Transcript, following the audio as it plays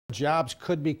Jobs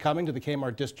could be coming to the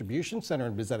Kmart distribution center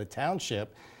in Bazetta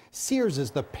Township. Sears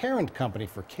is the parent company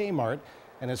for Kmart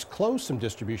and has closed some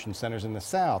distribution centers in the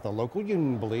south. A local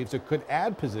union believes it could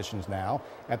add positions now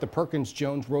at the Perkins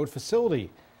Jones Road facility.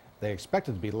 They expect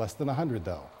it to be less than 100,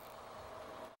 though.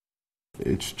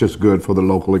 It's just good for the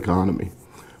local economy,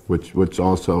 which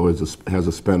also has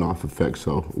a spin-off effect.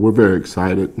 So we're very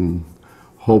excited and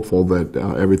hopeful that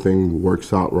everything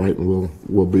works out right, and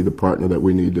we'll be the partner that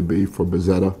we need to be for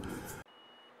Bazetta.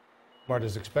 Kmart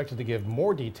is expected to give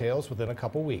more details within a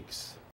couple weeks.